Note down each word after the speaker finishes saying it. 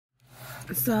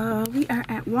So we are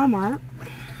at Walmart.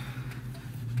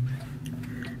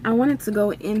 I wanted to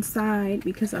go inside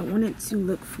because I wanted to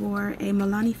look for a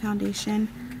Milani foundation.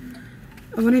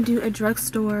 I want to do a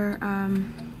drugstore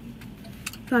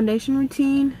foundation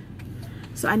routine.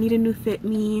 So I need a new Fit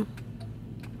Me.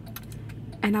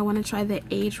 And I want to try the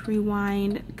Age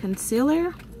Rewind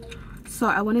concealer. So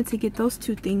I wanted to get those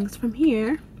two things from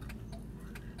here.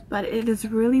 But it is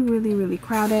really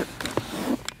crowded.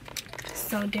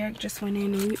 So Derek just went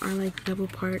in and we are like double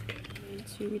parked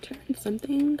to return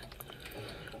something.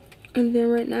 And then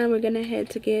right now we're gonna head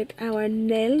to get our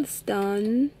nails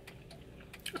done.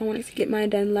 I wanted to get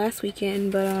mine done last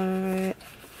weekend, but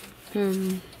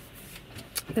the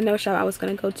nail shop I was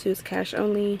gonna go to is cash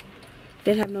only.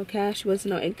 Didn't have no cash, was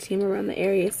no ATM around the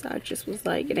area, so I just was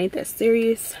like, it ain't that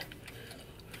serious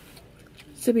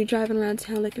to be driving around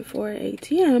town looking for an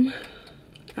ATM.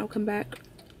 I'll come back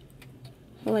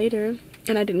later.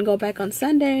 And I didn't go back on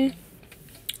Sunday.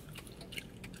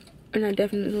 And I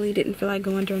definitely didn't feel like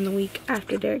going during the week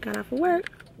after Derek got off of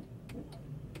work.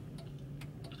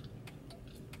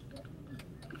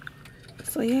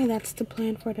 So yeah, that's the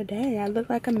plan for today. I look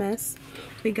like a mess.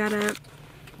 We got up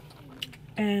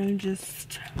and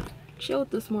just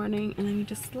chilled this morning, and then we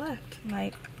just slept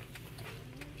like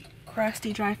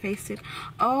crusty, dry-faced.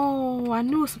 Oh, I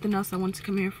knew it was something else I wanted to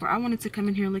come here for. I wanted to come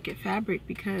in here and look at fabric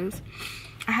because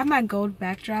I have my gold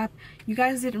backdrop. You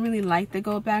guys didn't really like the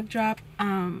gold backdrop.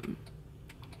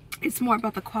 It's more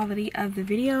about the quality of the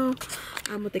video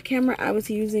with the camera I was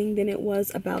using than it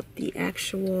was about the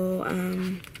actual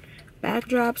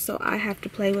backdrop. So I have to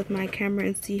play with my camera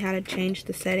and see how to change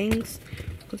the settings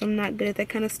because I'm not good at that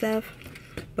kind of stuff.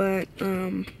 But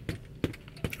I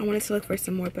wanted to look for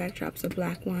some more backdrops, a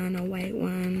black one, a white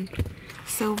one,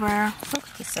 silver. Look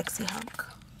at the sexy hunk.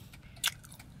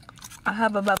 I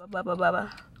have a bubba bubba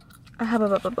bubba. I have a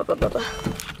bubba bubba bubba.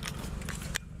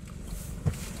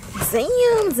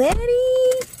 Zam,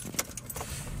 Zaddy.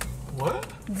 What?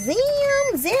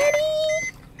 Zam, Zaddy.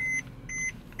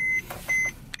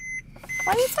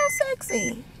 Why are you so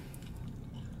sexy?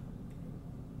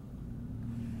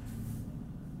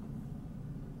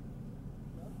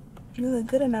 You look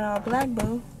good in that all black,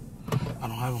 boo. I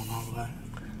don't have on all black.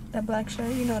 That black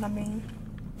shirt, you know what I mean.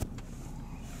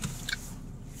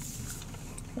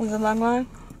 Was it long line?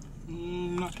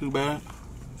 Not too bad.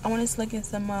 I want to look at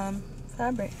some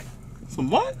fabric. Some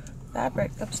what?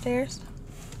 Fabric upstairs.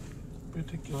 You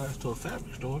take your ass to a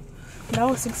fabric store.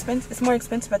 No, it's expensive. It's more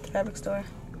expensive at the fabric store.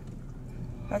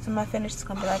 By the time I finish, it's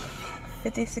gonna be like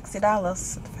 $50,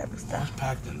 $60 at the fabric store. It's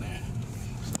packed in there.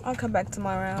 I'll come back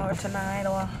tomorrow or tonight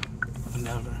or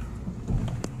Never.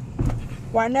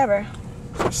 why never?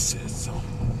 I said so.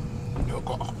 You'll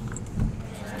go. I'm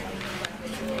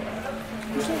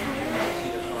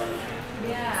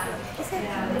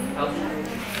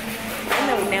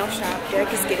at a nail shop.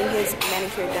 Derek is getting his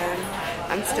manicure done.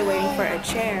 I'm still waiting for a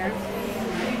chair.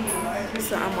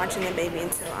 So I'm watching the baby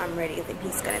until I'm ready. I think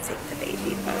he's gonna take the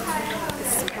baby. But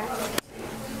this is packed.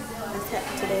 That's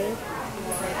packed today.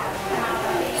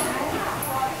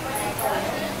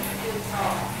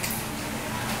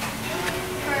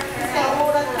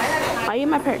 Why you in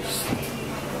my purse?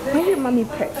 Where's your mommy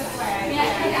purse?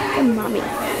 Your mommy.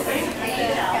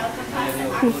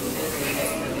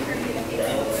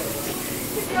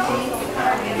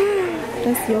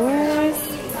 That's yours.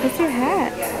 What's your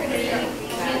hat?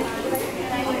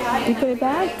 You put it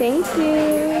back? Thank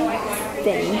you.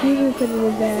 Thank you for putting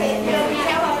it back.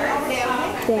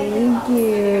 Thank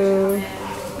you.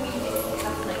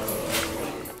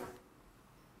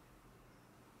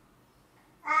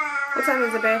 What time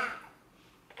is it, babe?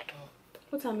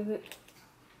 What time is it?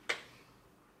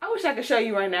 I wish I could show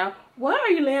you right now. Why are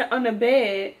you laying on the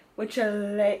bed with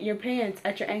your pants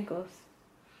at your ankles?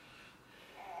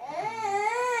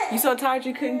 You so tired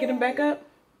you couldn't get him back up?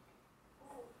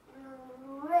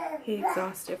 He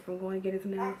exhausted from going to get his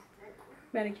nails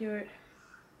manicured.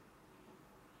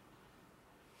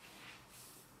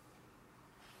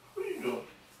 What are you doing?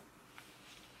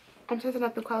 I'm testing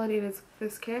out the quality of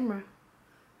this camera.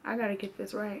 I gotta get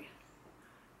this right.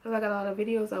 Cause I got a lot of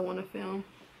videos I want to film,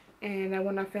 and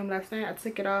when I filmed last night, I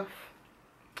took it off,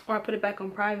 or I put it back on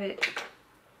private.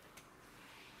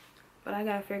 But I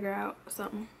gotta figure out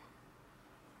something.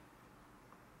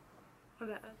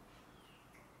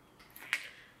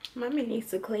 Mommy needs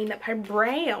to clean up her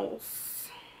brows.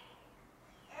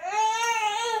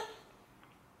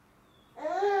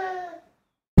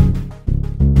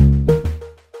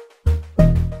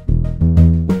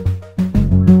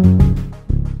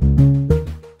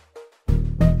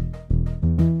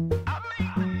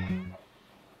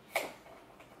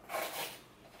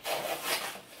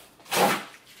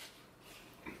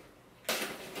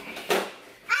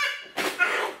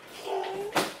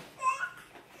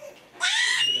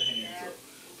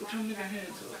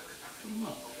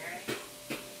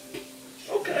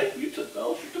 took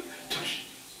those.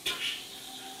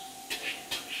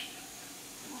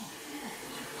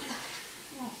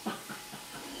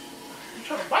 You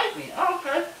trying to bite me? Oh,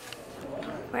 okay.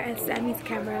 We're at Sammy's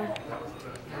camera.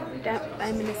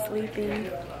 Diamond is sleeping.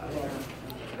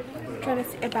 I'm trying to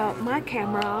see about my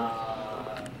camera.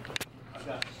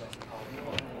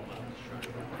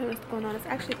 What's going on? It's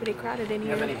actually pretty crowded in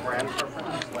here. I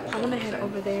want to head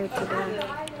over there to the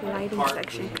lighting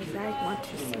section because I want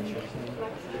to see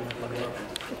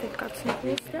if they've got some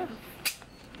cool stuff.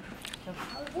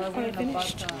 Are you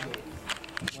finished?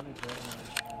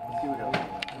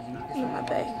 In my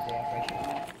bag.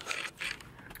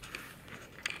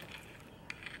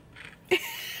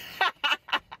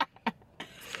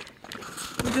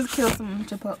 We just killed some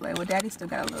Chipotle. Well, Daddy still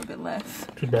got a little bit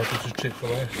left. Too bad this is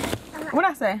Chick-fil-A. What'd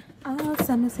I say? Oh,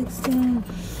 summer 16.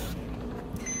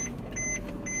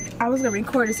 I was gonna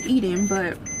record us eating,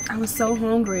 but I was so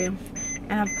hungry and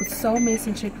I was so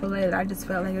missing Chick-fil-A that I just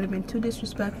felt like it would have been too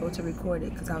disrespectful to record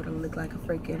it because I would have looked like a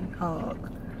freaking hog.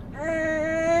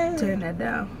 Turn that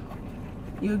down.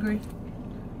 You agree?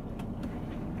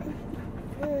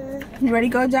 You ready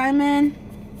to go, Diamond?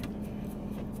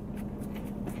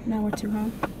 Now we're two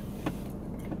home.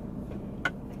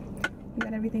 We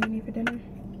got everything we need for dinner.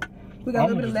 We got a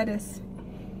little bit of lettuce.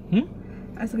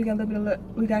 I said we got a little bit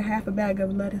of we got half a bag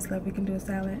of lettuce left. We can do a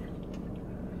salad.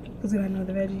 Because we got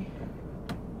another veggie.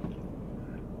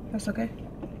 That's okay.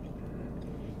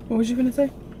 What was you gonna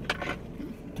say?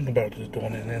 Think about just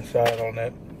doing it inside on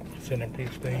that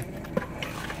centerpiece thing.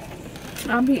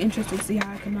 I'll be interested to see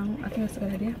how it come out. I think that's a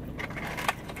good idea.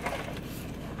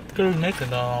 Good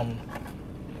making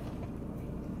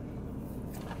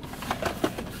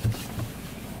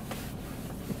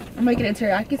I'm making it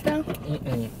teriyaki style?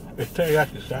 It's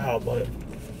teriyaki style, but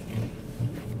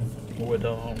with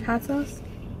hot sauce?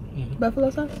 Buffalo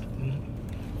sauce?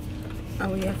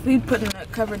 Oh yeah, we put it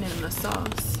covered in the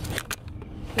sauce.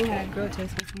 We had a grill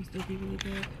taste, which must still be really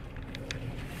good.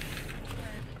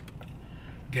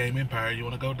 Game Empire, you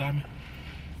wanna go, Diamond?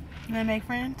 You wanna make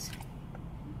friends?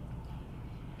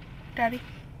 Daddy?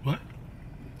 What?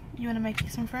 You wanna make you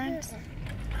some friends?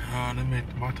 They make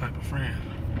my type of friend.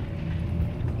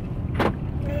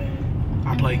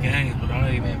 I play games, but I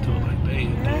ain't into it like they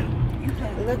do.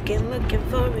 Looking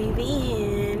for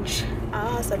revenge.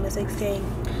 Oh, summer 16.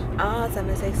 Oh,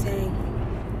 summer 16.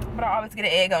 But I always get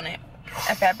an egg on it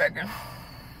at Fat Burger.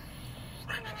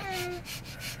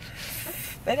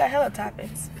 They got hella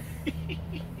toppings.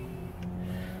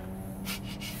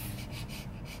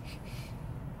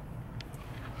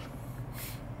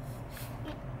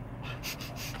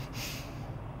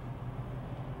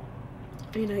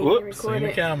 You know, you Whoops, can record in the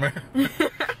it. camera.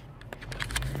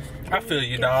 I feel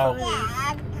you, dog.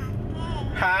 Hot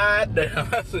damn.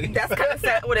 That's kind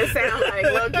of what it sounds like,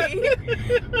 low-key.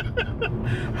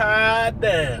 Hot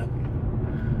damn.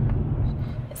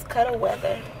 It's cuddle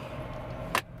weather.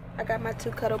 I got my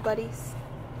two cuddle buddies.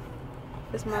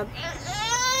 This my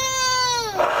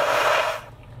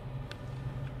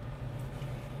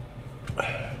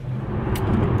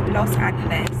Los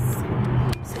Angeles,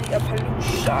 city of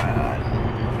pollution.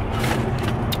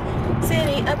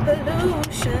 City of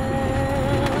pollution.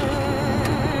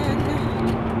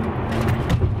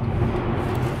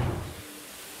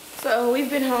 So we've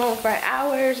been home for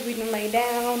hours. We didn't lay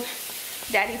down.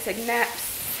 Daddy took naps.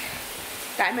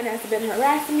 Diamond has been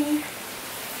harassing me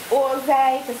all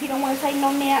day because he don't want to take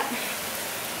no nap.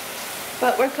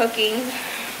 But we're cooking.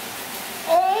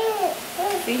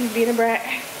 See, being a brat.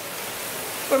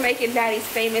 We're making Daddy's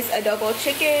famous adobo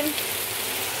chicken,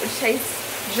 which tastes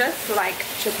just like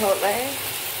Chipotle,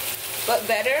 but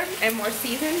better and more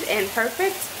seasoned and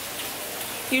perfect.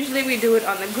 Usually we do it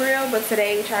on the grill, but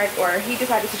today we tried, or he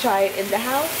decided to try it in the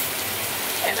house.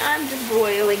 And I'm just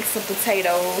boiling some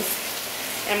potatoes.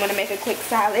 I'm gonna make a quick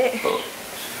salad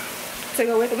to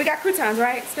go with it. We got croutons,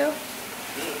 right? Still?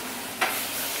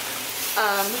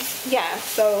 Yeah,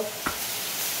 so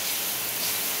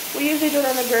we usually do it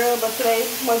on the grill, but today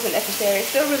wasn't necessary. It's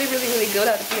still really, really, really good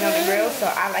to eat on the grill, so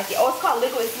I like it. Oh, it's called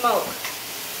liquid smoke.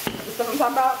 The stuff I'm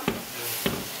talking about?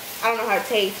 I don't know how it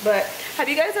tastes, but have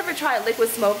you guys ever tried liquid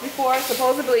smoke before?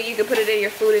 Supposedly you can put it in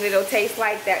your food and it'll taste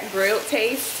like that grilled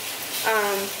taste.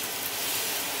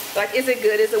 Like, is it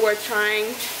good? Is it worth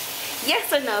trying?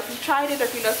 Yes or no? If you tried it, or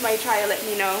if you know somebody tried it, let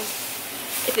me know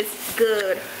if it's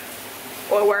good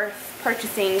or worth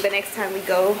purchasing the next time we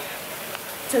go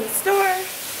to the store.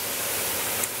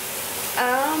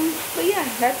 But yeah,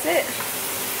 that's it.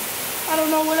 I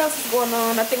don't know what else is going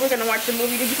on. I think we're gonna watch a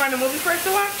movie. Did you find a movie for us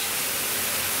to watch?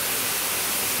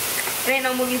 There ain't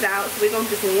no movies out, so we're gonna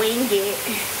just wing it.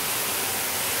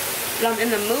 But I'm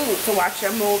in the mood to watch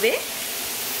a movie.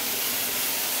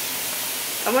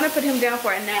 I want to put him down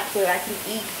for a nap so that I can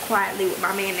eat quietly with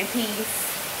my man in peace.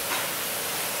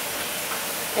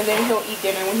 And then he'll eat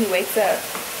dinner when he wakes up.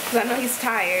 Because I know he's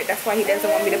tired. That's why he doesn't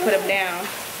want me to put him down.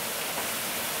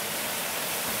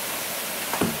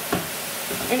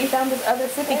 And he found this other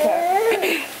sippy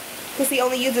cup. Because he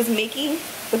only uses Mickey.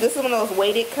 But this is one of those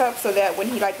weighted cups so that when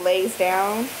he like lays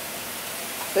down,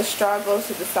 the straw goes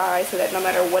to the side so that no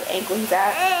matter what angle he's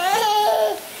at.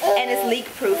 And it's leak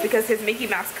proof because his Mickey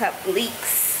Mouse cup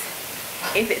leaks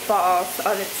if it falls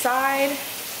on its side.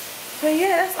 So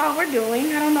yeah, that's all we're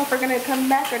doing. I don't know if we're going to come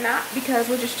back or not because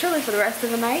we're just chilling for the rest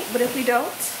of the night. But if we don't,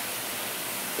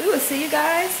 we will see you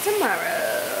guys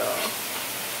tomorrow.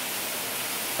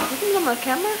 You think I'm on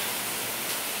camera?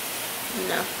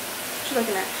 No. What you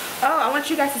looking at? Oh, I want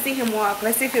you guys to see him walk.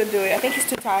 Let's see if he'll do it. I think he's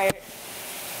too tired.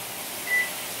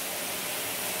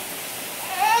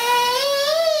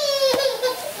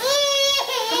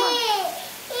 Come on.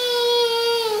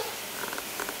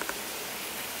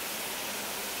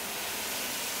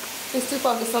 He's too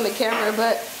focused on the camera,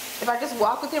 but if I just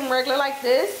walk with him regular like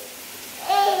this,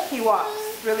 he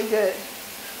walks really good.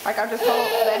 Like I'll just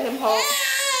let him hold.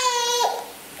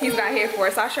 He's not here for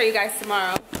it, so I'll show you guys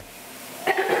tomorrow.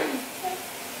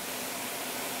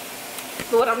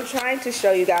 But what I'm trying to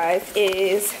show you guys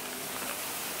is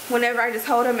whenever I just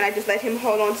hold him and I just let him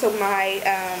hold on to my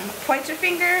pointer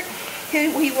finger,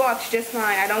 he walks just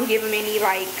fine. I don't give him any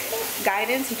like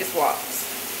guidance, he just walks.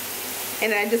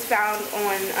 And then I just found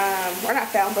on, or not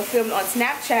found, but filmed on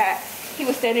Snapchat, he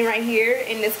was standing right here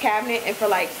in this cabinet and for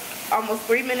like almost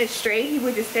 3 minutes straight, he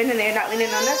was just standing there not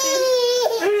leaning on nothing.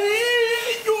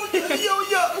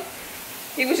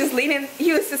 He was just leaning,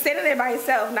 he was just standing there by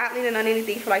himself, not leaning on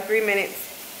anything for like 3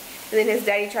 minutes. And then his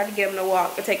daddy tried to get him to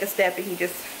walk or take a step and he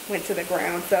just went to the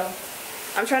ground. So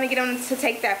I'm trying to get him to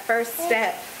take that first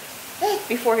step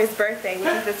before his birthday, which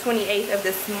is the 28th of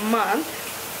this month.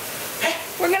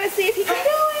 We're gonna see if he can do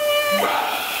it.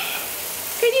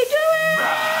 Can you do it?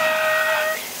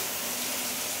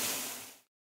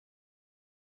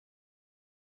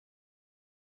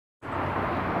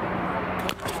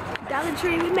 Dollar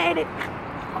Tree, we made it.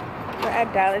 We're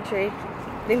at Dollar Tree.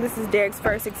 I think this is Derek's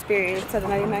first experience at the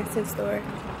 99-cent store.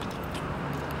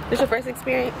 This your first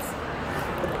experience?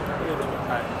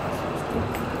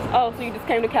 Oh, so you just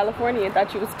came to California and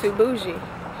thought you was too bougie.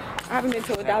 I haven't been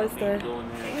to a dollar store.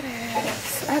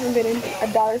 I haven't been in a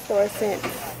dollar store since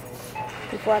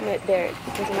before I met Derek.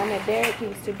 Because when I met Derek, he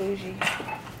was too bougie.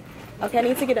 Okay, I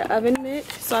need to get an oven mitt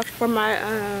so for my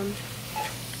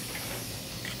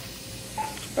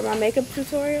makeup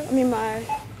tutorial. I mean my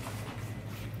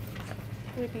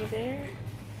would be there.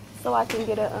 So I can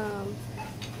get a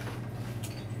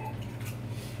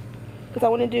because I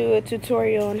want to do a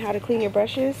tutorial on how to clean your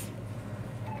brushes.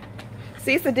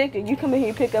 See, it's addicting. You come in here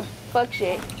and pick up fuck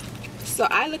shit. So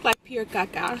I look like pure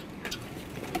caca.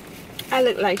 I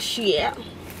look like shit.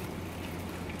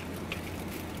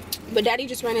 But Daddy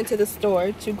just ran into the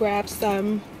store to grab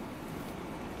some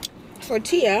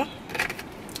tortilla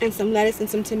and some lettuce and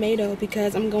some tomato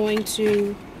because I'm going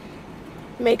to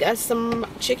make us some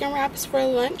chicken wraps for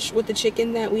lunch with the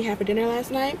chicken that we had for dinner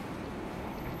last night,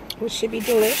 which should be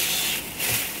delish.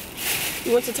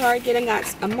 We went to Target and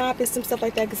got a mop and some stuff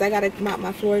like that because I gotta mop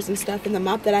my floors and stuff. And the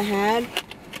mop that I had,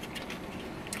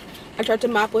 I tried to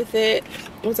mop with it,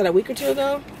 was it a week or two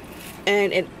ago?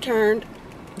 And it turned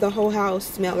the whole house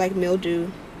smelled like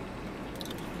mildew.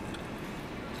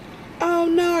 Oh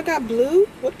no, I got blue.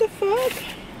 What the fuck?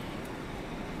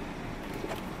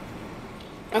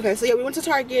 Okay, so yeah, we went to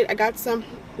Target. I got some,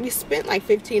 we spent like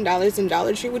 $15 in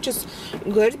Dollar Tree, which is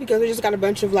good because we just got a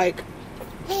bunch of like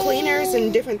cleaners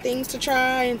and different things to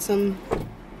try and some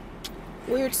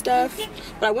weird stuff.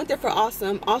 But I went there for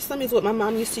Awesome. Awesome is what my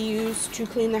mom used to use to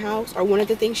clean the house, or one of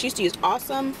the things she used to use.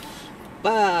 Awesome,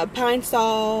 Pine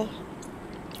Sol,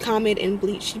 Comet, and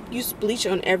bleach. She used bleach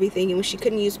on everything, and when she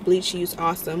couldn't use bleach, she used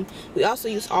Awesome. We also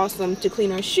used Awesome to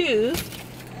clean our shoes.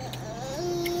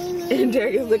 And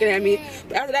Derek is looking at me.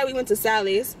 But after that, we went to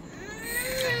Sally's.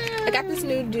 I got this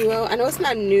new duo. I know it's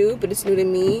not new, but it's new to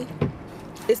me.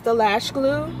 It's the lash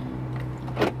glue.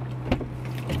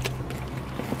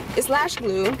 It's lash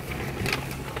glue,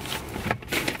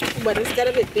 but instead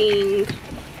of it being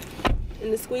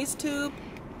in the squeeze tube,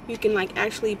 you can like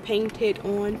actually paint it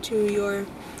onto your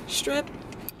strip.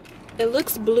 It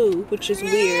looks blue, which is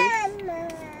weird.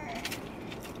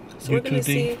 So we're gonna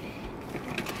see.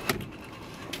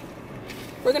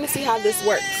 We're gonna see how this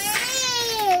works.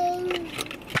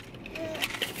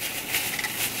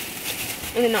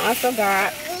 And then I also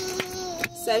got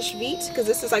Sèche Vite, because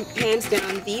this is like hands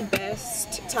down the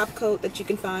best top coat that you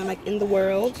can find like in the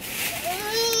world.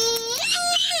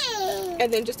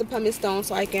 And then just a pumice stone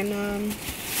so I can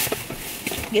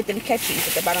get them catchies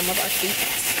at the bottom of our feet.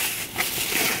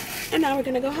 And now we're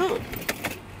gonna go home.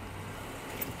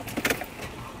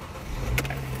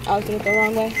 I was doing it the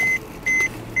wrong way.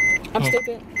 I'm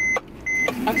stupid.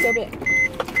 I'm stupid.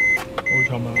 What are you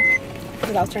talking about?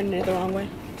 Because I was turning it the wrong way.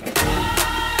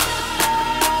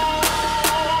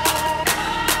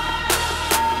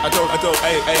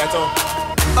 I told.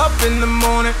 Up in the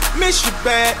morning, miss you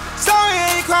bad. Sorry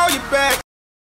I ain't call you back.